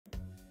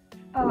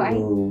Oh,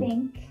 Ooh. I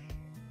think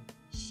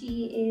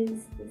she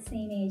is the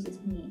same age as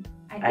me.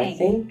 I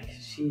think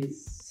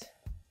she's...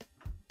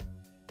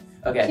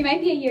 Okay. She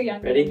might be a year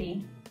younger Ready? than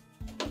me.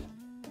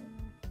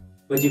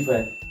 What'd you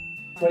put?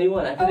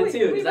 21. I put it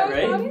too. Is that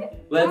right?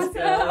 Let's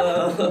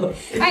go.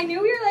 I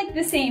knew we were like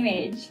the same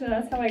age, so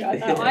that's how I got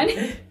that one.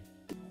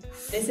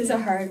 This is a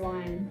hard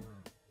one.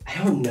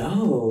 I don't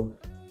know.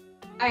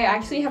 I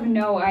actually have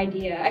no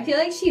idea. I feel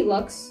like she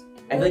looks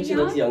I feel like she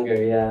looks younger,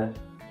 yeah.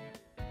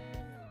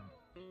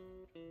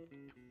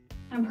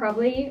 I'm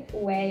probably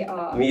way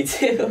off. Me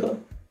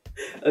too.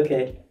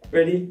 Okay,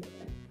 ready?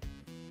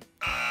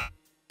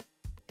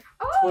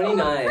 Oh,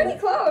 29. pretty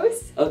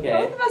close. Okay.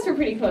 Both of us were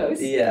pretty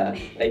close. Yeah,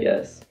 I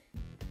guess.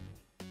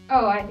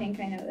 Oh, I think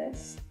I know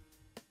this.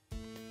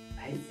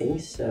 I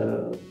think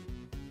so.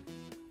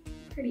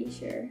 Pretty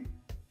sure.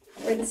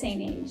 We're the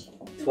same age.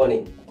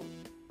 20.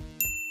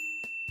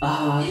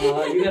 Ah,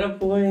 you got a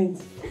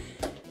point.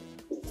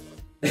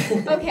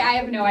 Okay, I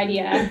have no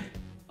idea.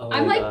 Oh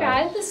I'm my like gosh.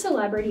 bad at the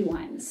celebrity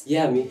ones.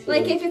 Yeah, me too.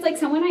 Like if it's like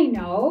someone I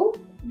know,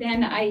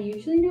 then I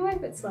usually know it,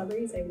 but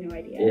celebrities, I have no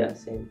idea. Yeah,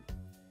 same.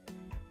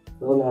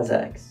 Lil Nas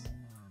X.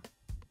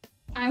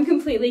 I'm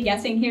completely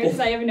guessing here because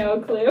I have no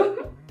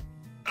clue.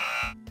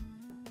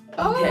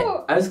 Okay,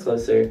 Oh! I was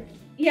closer.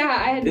 Yeah,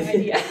 I had no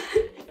idea.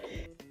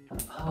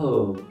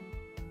 Oh,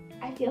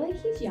 I feel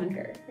like he's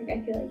younger. Like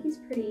I feel like he's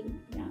pretty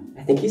young.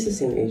 I think he's the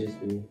same age as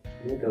me.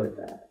 I'm gonna go with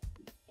that.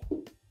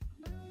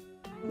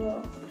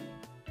 We'll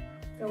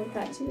go with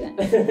that too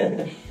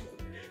then.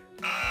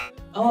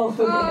 Oh,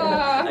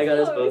 yeah. I got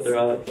us both close.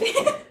 wrong.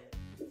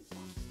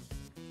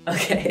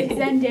 Okay.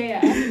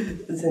 Zendaya.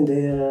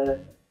 Zendaya.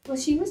 Well,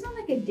 she was on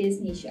like a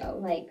Disney show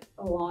like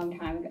a long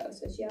time ago,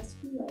 so she has to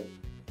be like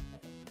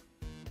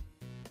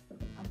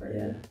upper.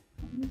 Yeah.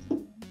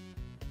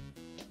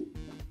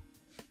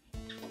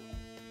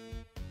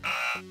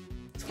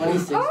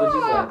 26, what'd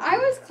you Oh, put? I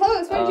was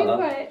close. What did you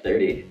put?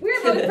 30. We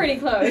were both pretty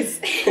close.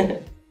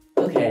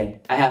 Okay,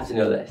 I have to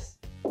know this.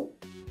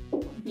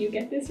 You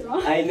get this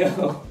wrong. I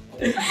know.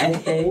 I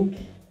think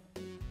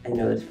I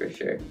know this for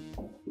sure.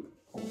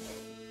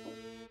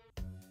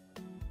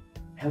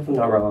 I hope I'm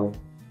not wrong.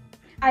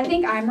 I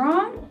think I'm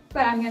wrong,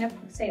 but I'm gonna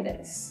say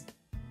this.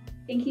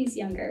 I think he's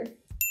younger.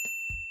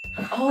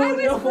 Oh, I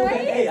was no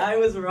right. way! I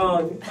was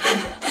wrong.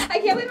 I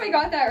can't believe I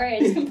got that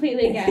right. I just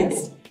completely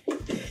guessed.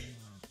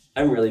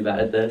 I'm really bad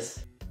at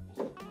this.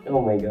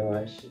 Oh my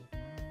gosh.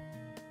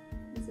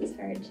 This is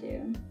hard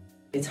too.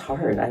 It's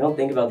hard. I don't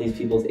think about these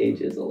people's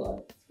ages a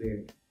lot. It's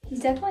weird.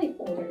 He's definitely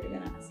older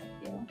than us,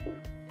 I feel.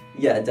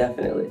 Yeah,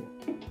 definitely.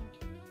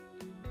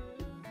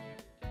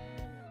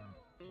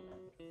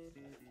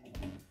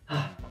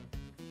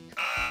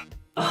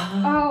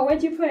 Oh,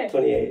 what'd you put?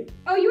 28.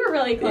 Oh, you were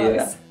really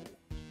close.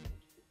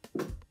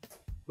 Yeah.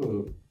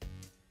 Hmm.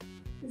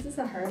 This is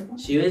a hard one.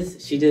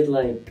 She did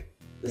like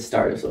the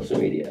start of social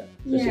media,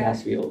 so she Yeah. has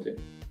to be older.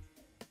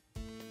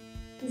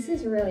 This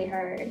is really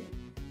hard.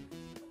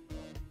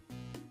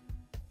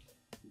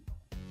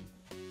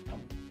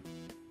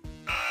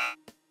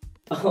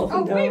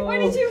 Oh, no. Wait, what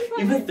did you put?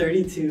 You put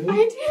 32?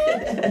 I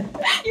did.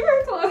 You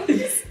were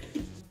close.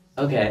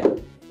 Okay.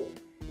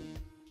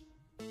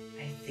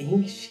 I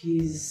think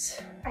she's...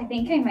 I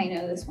think I might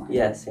know this one.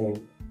 Yeah,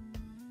 same.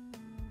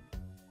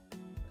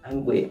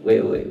 Wait. I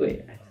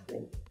have to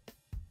think.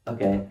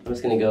 Okay, I'm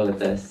just gonna go with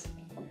this.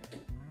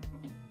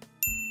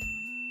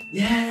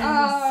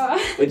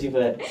 Yes! What'd you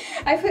put?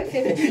 I put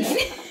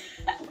 15.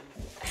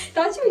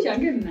 Thought she was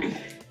younger than that.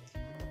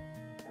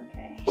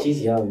 Okay.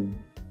 She's young.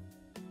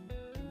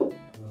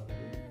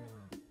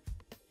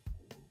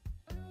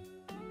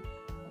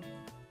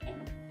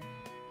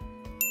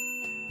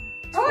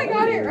 Oh, I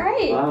got it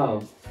right.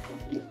 Wow.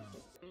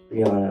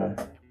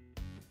 Rihanna.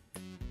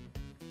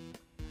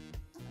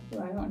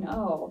 Oh, I don't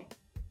know.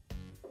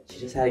 She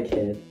just had a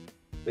kid.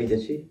 Wait,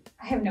 did she?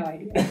 I have no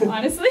idea,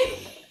 honestly.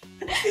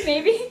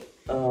 Maybe.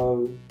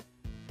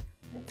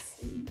 Let's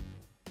see.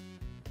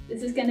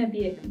 This is gonna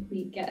be a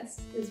complete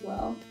guess as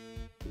well.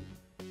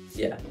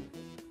 Yeah.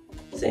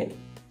 Same.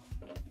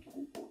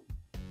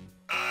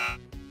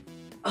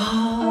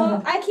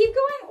 Oh! I keep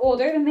going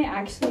older than they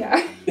actually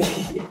are.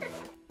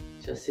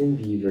 Justin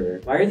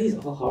Bieber. Why are these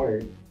all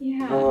hard?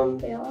 Yeah,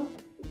 they all.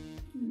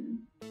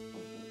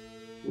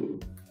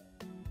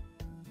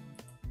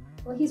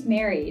 Well, he's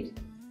married,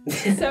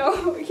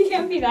 so he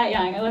can't be that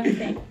young, I love to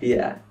think.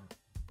 Yeah.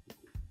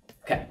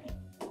 Okay.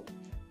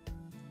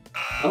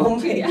 Oh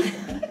my Yeah.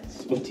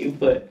 gosh. What'd you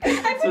put?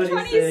 I put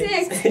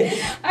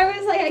 26. I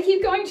was like, I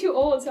keep going too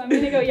old, so I'm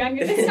gonna go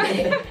younger this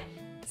time.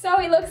 So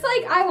it looks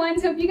like I won,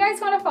 so if you guys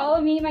want to follow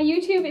me, my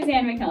YouTube is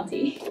Ann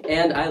McNulty.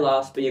 And I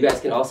lost, but you guys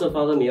can also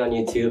follow me on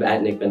YouTube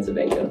at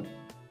Bencivengo.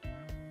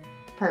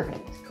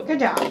 Perfect. Good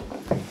job.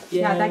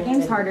 Yeah, that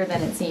game's harder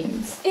than it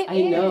seems. It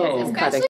I know. is, especially